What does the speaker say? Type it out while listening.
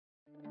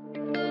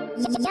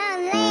Young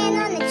land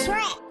on the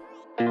track.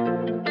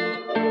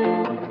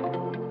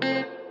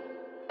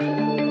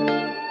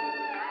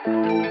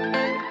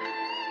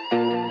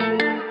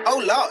 Oh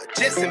Lord,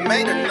 Jesse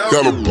made a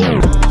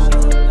note.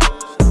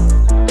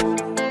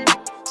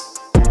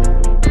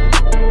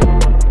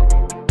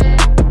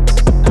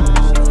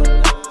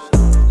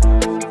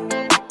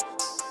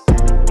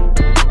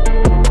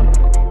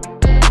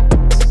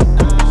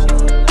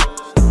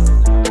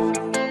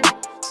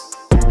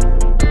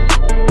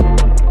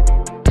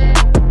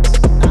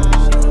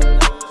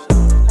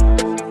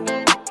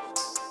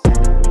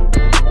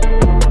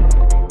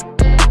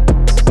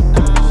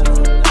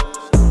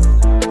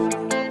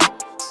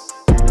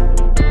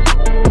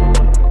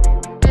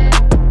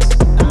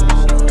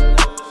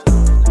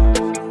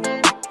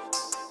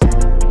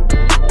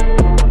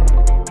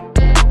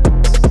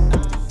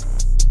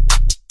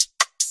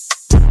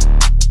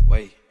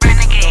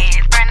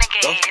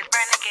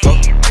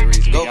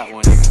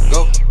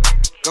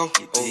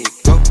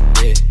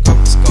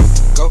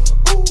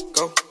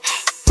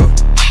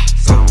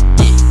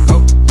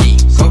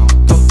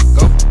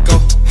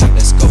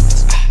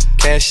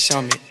 Cash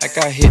on me, like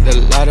I hit the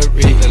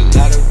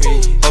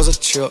lottery. Hoes a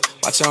trip,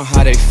 watch on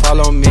how they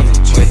follow me.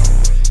 Wait,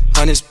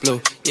 honey's blue,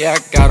 yeah, I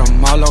got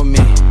them all on me.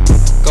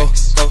 Go,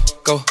 go,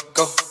 go,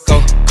 go,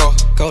 go, go,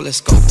 go,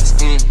 let's go.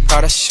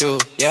 Prada shoe,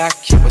 yeah, I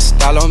keep a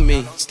style on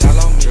me.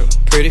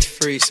 Pretty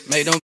freaks,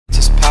 make them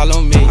just pile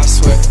on me. I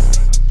swear,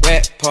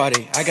 wet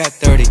party, I got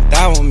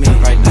 30,000 on me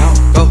right now.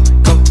 Go,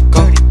 go,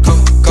 go, go,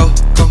 go,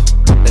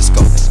 go, let's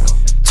go.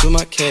 To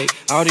my cake,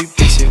 all these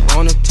bitches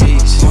want a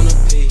piece.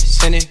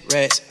 10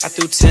 racks, I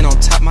threw 10 on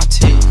top my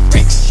teeth.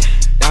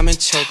 Diamond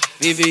choke,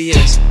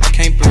 VVS, I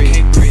can't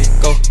breathe.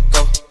 Go,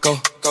 go, go,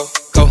 go,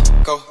 go,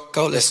 go,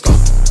 go, let's go.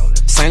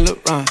 Saint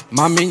Laurent,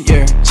 Ma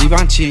Miniere,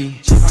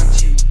 Givenchy,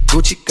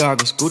 Gucci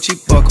goggles, Gucci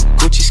buckle,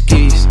 Gucci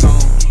skis.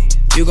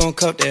 You gon'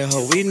 cup that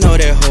hoe, we know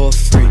that hoe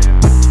free.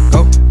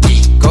 Go,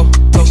 go,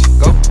 go,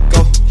 go,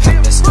 go,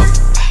 let's go.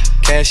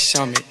 Cash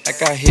on me,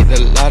 like I hit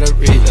the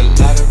lottery.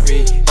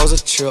 Hoes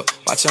a trip,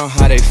 watch on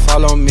how they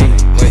follow me.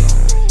 Wait,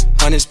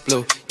 honey's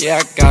blue,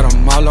 yeah, I got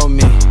them all on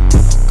me.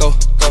 Go,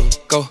 go,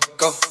 go,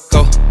 go,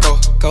 go, go,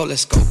 go,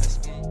 let's go.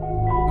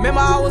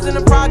 Remember I was in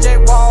the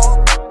project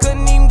wall,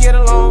 couldn't even get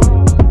along.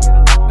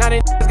 Now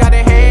they got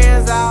their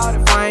hands out,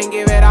 if I ain't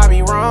give it, I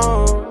be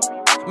wrong.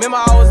 Remember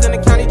I was in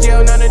the county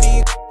jail, none of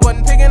these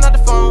wasn't picking up the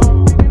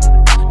phone.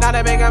 Now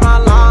they back at my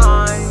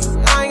line,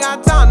 I ain't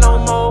got time no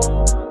more.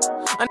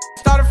 I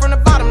started from the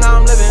bottom, now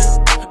I'm living.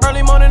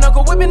 Early morning,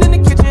 Uncle whipping in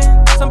the kitchen.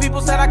 Some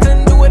people said I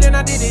couldn't do it and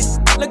I did it.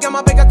 Look at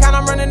my bank account,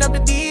 I'm running up the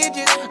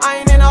digits. I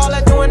ain't in all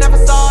that doing that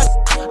facade.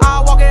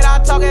 I walk it,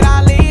 I talk it,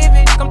 I live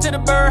it. Come to the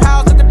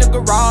birdhouse, look at the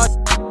garage.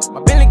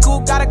 My Bentley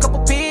coupe got a couple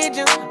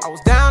pigeons. I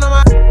was down on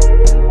my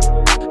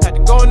had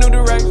to go a new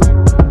direction.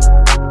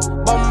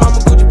 Bought my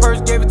mama Gucci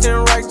purse, gave it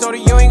 10 racks. Told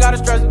her you ain't gotta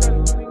stress it.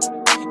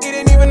 It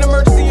ain't even an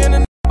emergency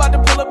and about to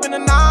pull up in a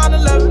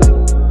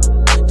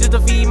 911 just to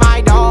feed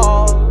my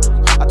dog.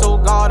 I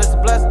told God it's a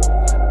blessing.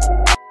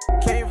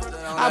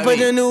 I put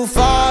the new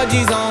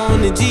 4Gs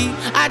on the G.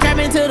 I trap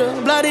into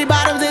the bloody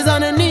bottoms is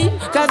underneath.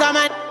 Cause I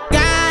might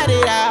got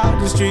it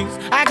out the streets.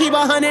 I keep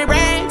 100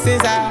 racks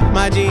inside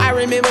my jeans. I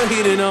remember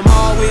hitting them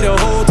all with the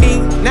whole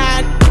team. Now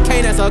I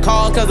can't answer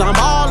calls cause I'm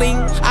balling.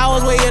 I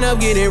was waking up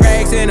getting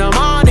racks in the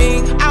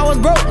morning. I was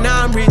broke,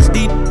 now I'm rich,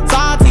 deep,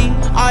 salty.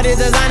 All this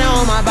designer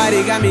on my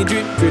body got me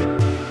drip, drip.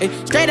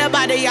 Hey, straight up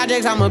out the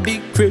objects, I'm a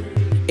big crip.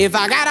 If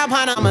I got a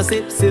pound, I'ma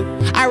sip, sip.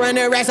 I run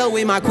the racks up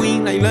with my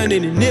queen like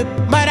London and Nip.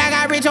 But I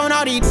got rich on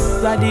all these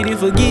I didn't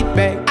forget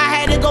back. I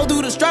had to go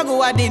through the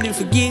struggle, I didn't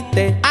forget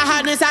that. I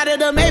hopped inside of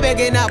the Maybach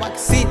and now I can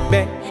sit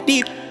back.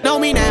 Deep know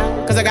me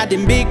now, cause I got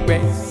them big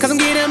racks. Cause I'm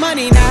getting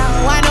money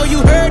now, I know you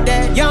heard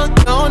that. Young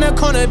on the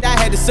corner, I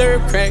had to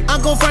serve crack.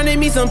 Uncle fronted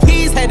me some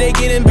peas, had to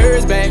get them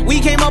birds back. We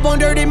came up on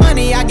dirty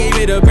money, I gave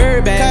it a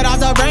bird back. Cut off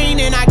the brain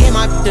and I gave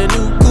my the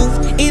new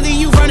goof. Either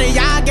you running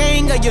y'all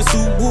gang or you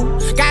sue woo.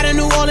 Got a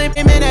new Orleans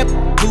in that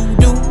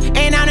voodoo.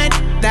 And I'm that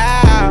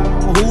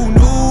now, who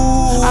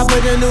knew? I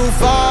put the new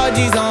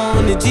 4Gs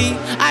on the G.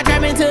 I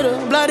trap into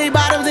the bloody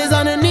bottoms is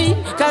underneath.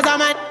 Cause I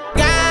might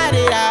got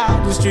it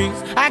out the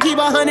streets. I keep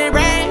 100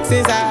 racks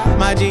inside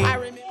my jeans.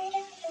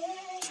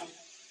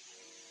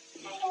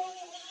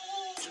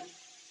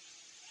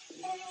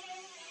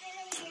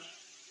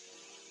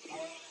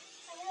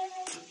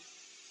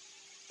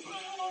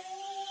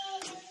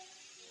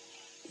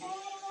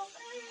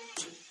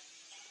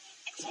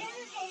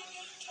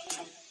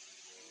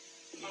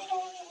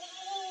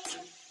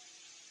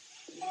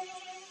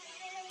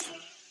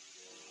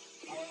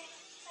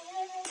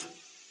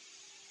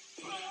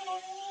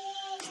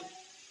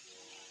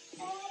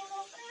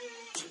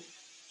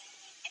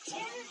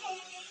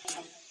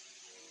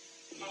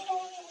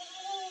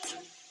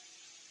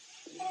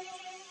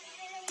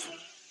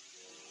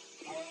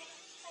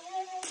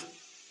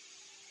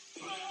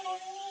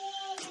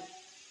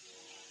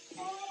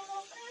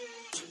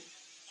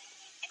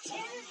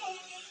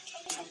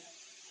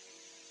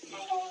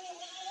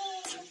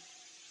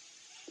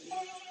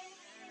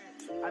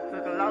 I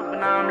took a loss, but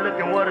now I'm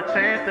looking what a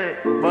chance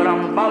at. But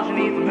I'm a boss, you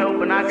need some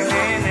help and I can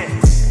hand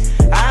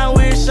it. I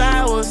wish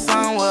I was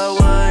somewhere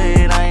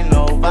where it ain't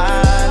no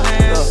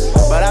violence.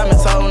 But I've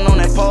been toting on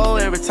that pole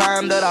every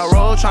time that I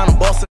roll, tryna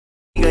bust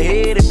a nigga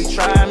head if he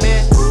try me.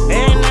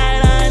 At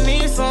night I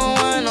need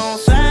someone on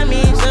side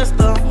me just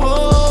to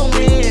hold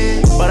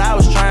me. But I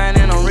was trying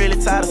and I'm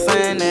really tired of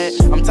saying that.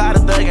 I'm tired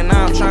of thugging,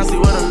 now I'm trying to see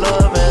where the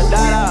love is.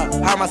 Dot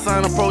out, how my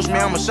son approach me,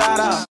 I'ma shout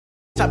out.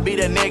 I beat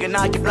that nigga,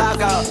 knock your block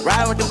out.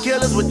 Riding with them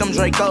killers with them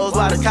Dracos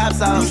while the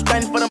cops out. You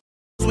standing for them,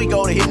 we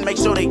go to hit and make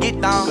sure they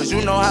get down. Cause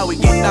you know how we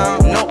get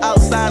down. No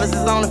outsiders,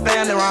 is on the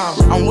family round.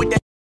 I'm with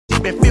that she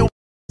been filled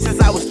since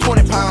I was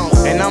 20 pounds.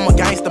 And I'm a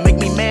gangster, make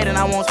me mad and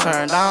I won't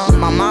turn down.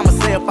 My mama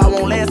said if I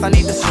won't last, I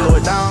need to slow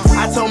it down.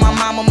 I told my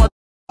mama,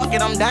 motherfuck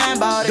it, I'm dying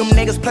about it. Them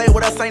niggas play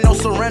with us, ain't no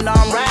surrender,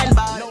 I'm riding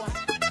about it.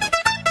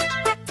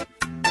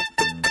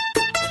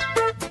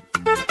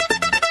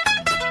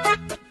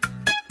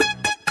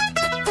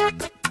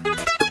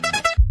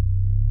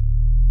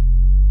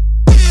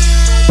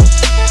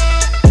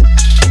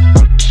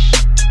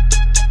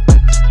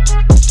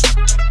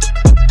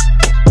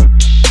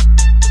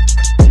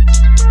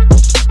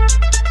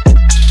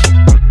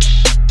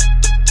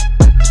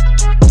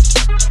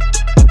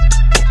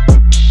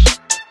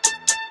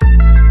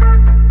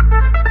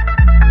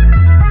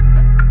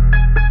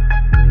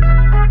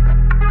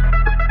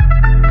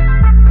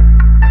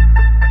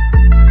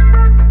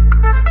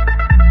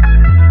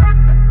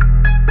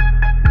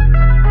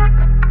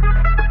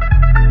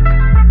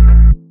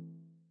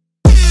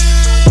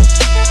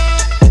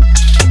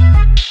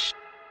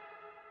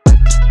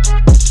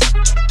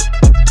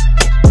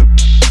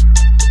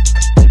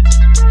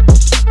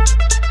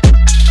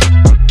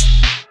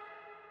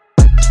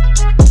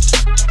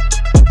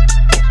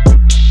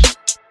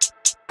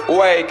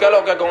 Wey, ¿qué es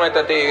lo que con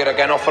este tigre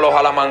que no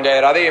floja la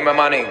manguera? Dime,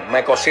 manín,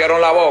 me cosieron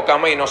la boca a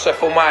mí, no sé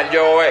fumar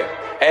yo,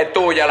 Es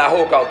tuya la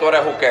juca o tú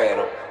eres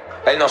juquero.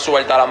 Él no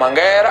suelta la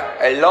manguera,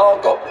 el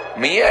loco.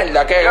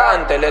 Mierda, qué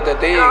gante el este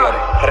tigre.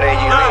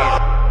 Regimino.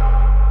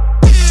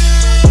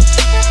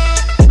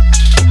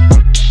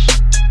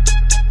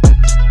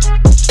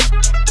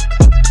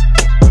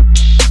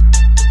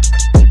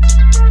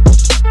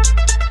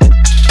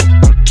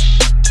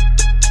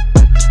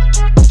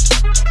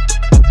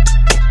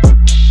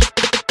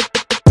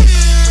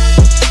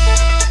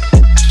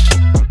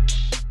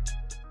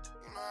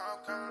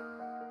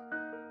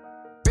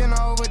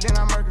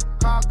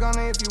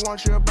 If you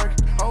want your burger,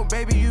 oh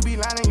baby, you be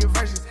lying your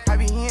verses. I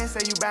be here and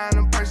say you buying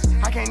them purses.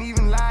 I can't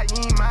even lie,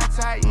 you ain't my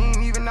type, you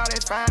ain't even know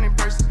that fine in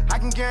person. I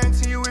can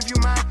guarantee you if you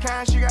my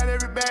kind, she got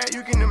every bag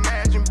you can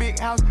imagine. Big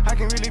house, I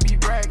can really be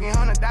bragging.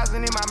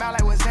 100,000 in my mouth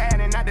like what's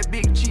happening. Not the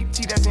big cheap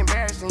tea that's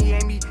embarrassing. He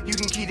ain't me, you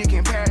can keep the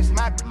comparison.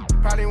 My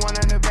probably one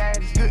of the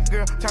baddest. Good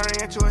girl,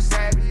 turning into a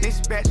savage.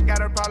 This bitch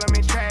got a problem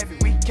in traffic.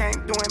 We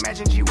can't do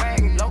imagine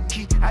G-Wagon. Low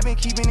key, I been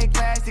keeping it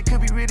classy.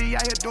 Could be really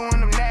out here doing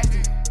them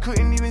nasty.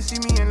 Couldn't even see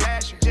me in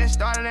last year. Just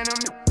started in them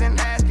in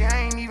last year. I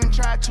ain't even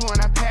tried to and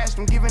I passed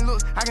them. Giving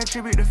looks, I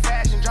contribute to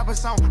fashion. Drop a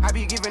song, I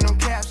be giving them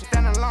captions.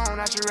 Stand alone,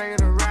 not your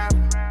regular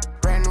rapper.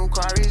 Brand new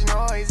car is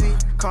noisy.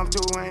 Come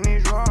through and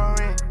it's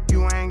roaring.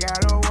 You ain't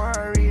gotta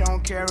worry,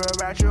 don't care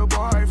about your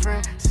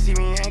boyfriend. See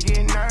me and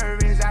get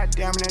nervous, I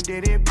damn near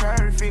did it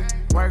perfect.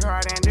 Work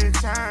hard and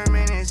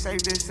determined, it's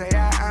safe to say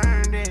I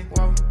earned it.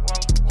 Whoa,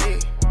 yeah.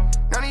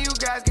 None of you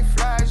guys can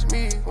flash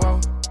me.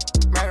 Whoa.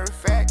 Matter of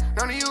fact,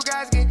 none of you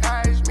guys can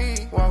hide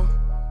me. Whoa.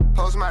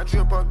 Post my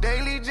drip up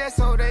daily just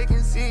so they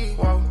can see.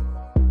 Whoa.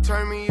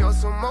 Turn me up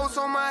some more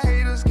so my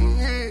haters can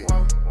hear.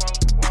 Whoa.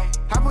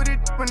 I put it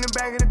in the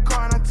back of the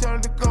car and I tell her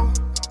to go.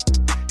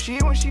 She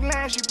when she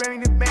lands, she bring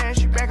me the band,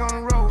 she back on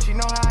the road. She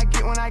know how I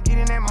get when I get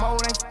in that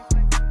mode.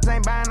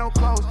 Ain't buying no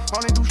clothes,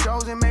 only do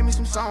shows and make me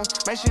some songs.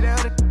 Make sure the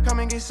other come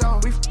and get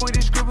sold. We with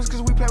the scribbles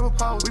cause we play with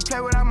pose. We play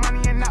with our money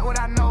and not with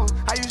our nose.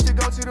 I used to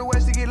go to the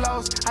west to get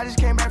lost. I just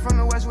came back from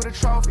the west with a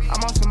trophy.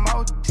 I'm on some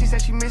mode. She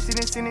said she missed it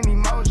and sending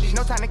emojis.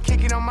 No time to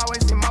kick it, on my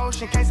waist in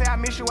motion. Can't say I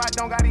miss you, I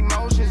don't got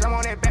emotions. I'm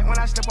on that back when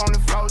I step on the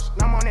floors.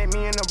 I'm on that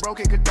me and the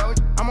broken Kadoji.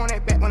 I'm on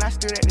that back when I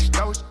stood at the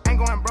stove. Ain't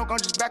going broke, I'm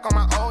just back on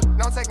my old.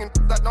 Don't taking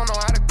I don't know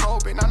how to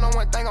cope it. I know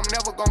one thing I'm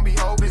never gonna be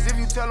hopeless. If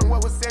you tell them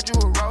what was said, you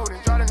were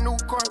rodent. Try the new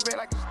Corvette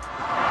like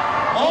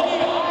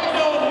Only I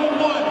know who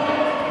won.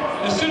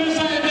 As soon as I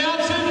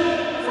announce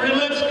it, we're gonna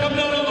let you come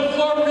down on the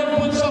floor. We're gonna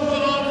put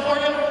something on for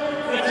you.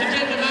 We're gonna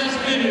take a nice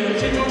video.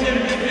 Chico get a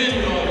good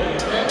video of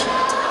it, okay?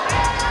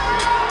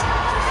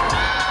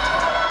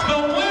 The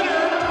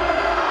winner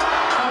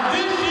of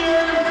this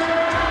year's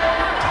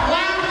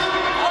Last of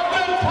the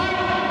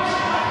Titans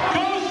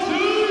goes to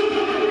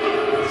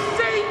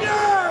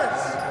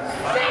Seniors!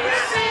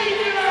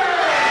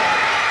 Seniors!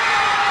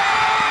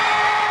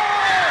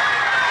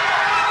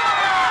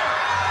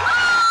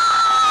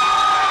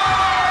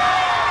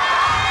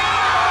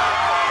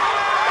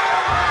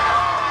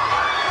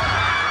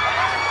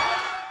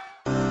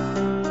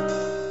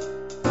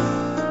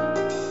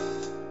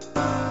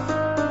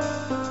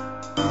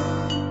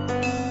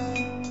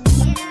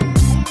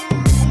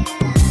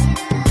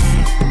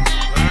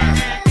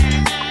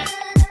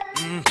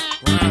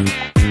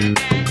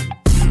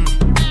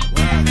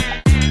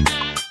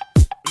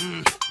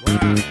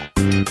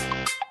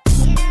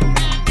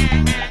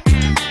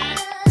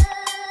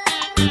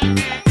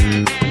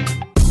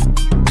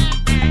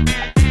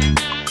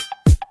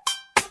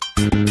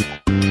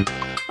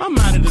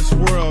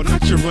 this world,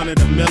 not your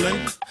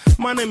run-of-the-millin'.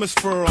 My name is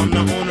Furrow, I'm the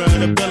owner of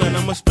the building.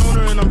 I'm a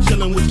stoner and I'm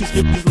chillin' with you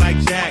skippers like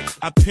Jack.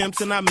 I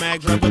pimps and I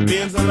mag, drive a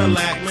Benz on the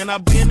lack. Man,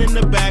 I've been in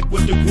the back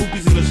with the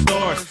groupies in the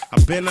stores.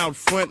 I've been out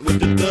front with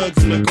the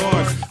thugs and the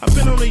guards. I've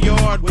been on the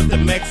yard with the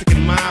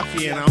Mexican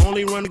mafia, and I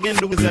only run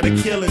into is that I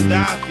kill and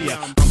die for ya.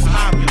 I'm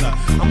popular,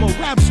 I'm a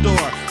rap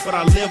star, but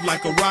I live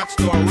like a rock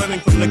star running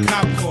from the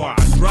cop car.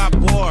 I drop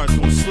bars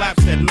on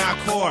slaps that knock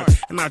hard,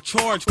 and I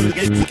charge for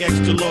the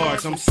extra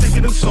large. I'm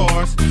sicker than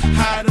SARS,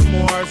 higher than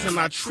Mars, and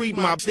I treat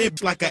my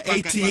dick like an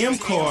ATM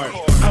card.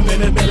 I'm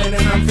in the building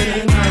and I'm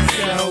feeling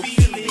myself.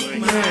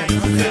 Man,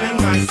 I'm feeling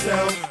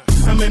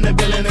myself. I'm in the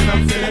building and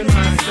I'm feeling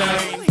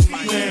myself.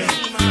 Man,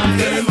 I'm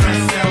feeling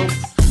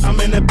myself. I'm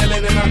in the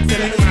building and I'm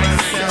feeling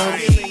myself.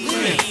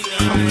 Man,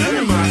 I'm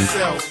feeling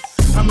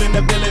myself. I'm in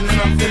the building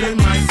and I'm feeling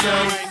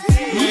myself.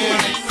 Man,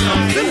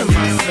 I'm feeling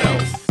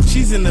myself.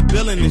 She's in the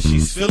building and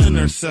she's feeling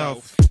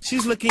herself.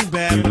 She's looking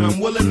bad, but I'm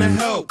willing to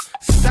help.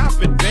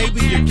 Stop it,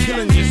 baby, you're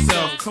killing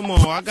yourself. Come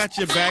on, I got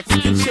your back,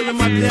 you can chill in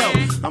my belt.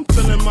 I'm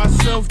feeling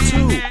myself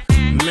too.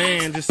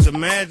 Man, just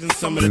imagine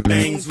some of the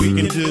things we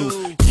can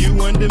do. You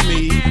under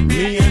me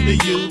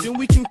under you. Then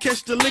we can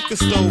catch the liquor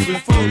stove in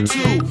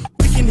 4-2.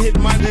 We can hit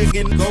my leg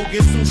and go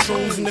get some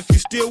shrooms. And if you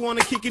still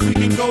wanna kick it, we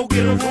can go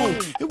get a room.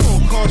 It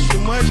won't cost you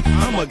much,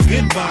 I'm a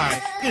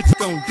goodbye. It's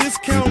on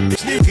discount,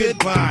 it's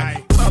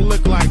goodbye. I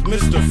look like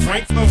Mr.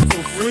 Frank up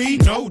for free,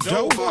 no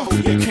dough. Oh,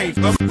 you can't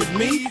fuck with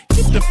me.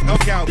 Get the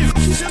fuck out. You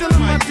still in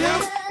my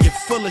deal? You're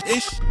full of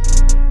ish.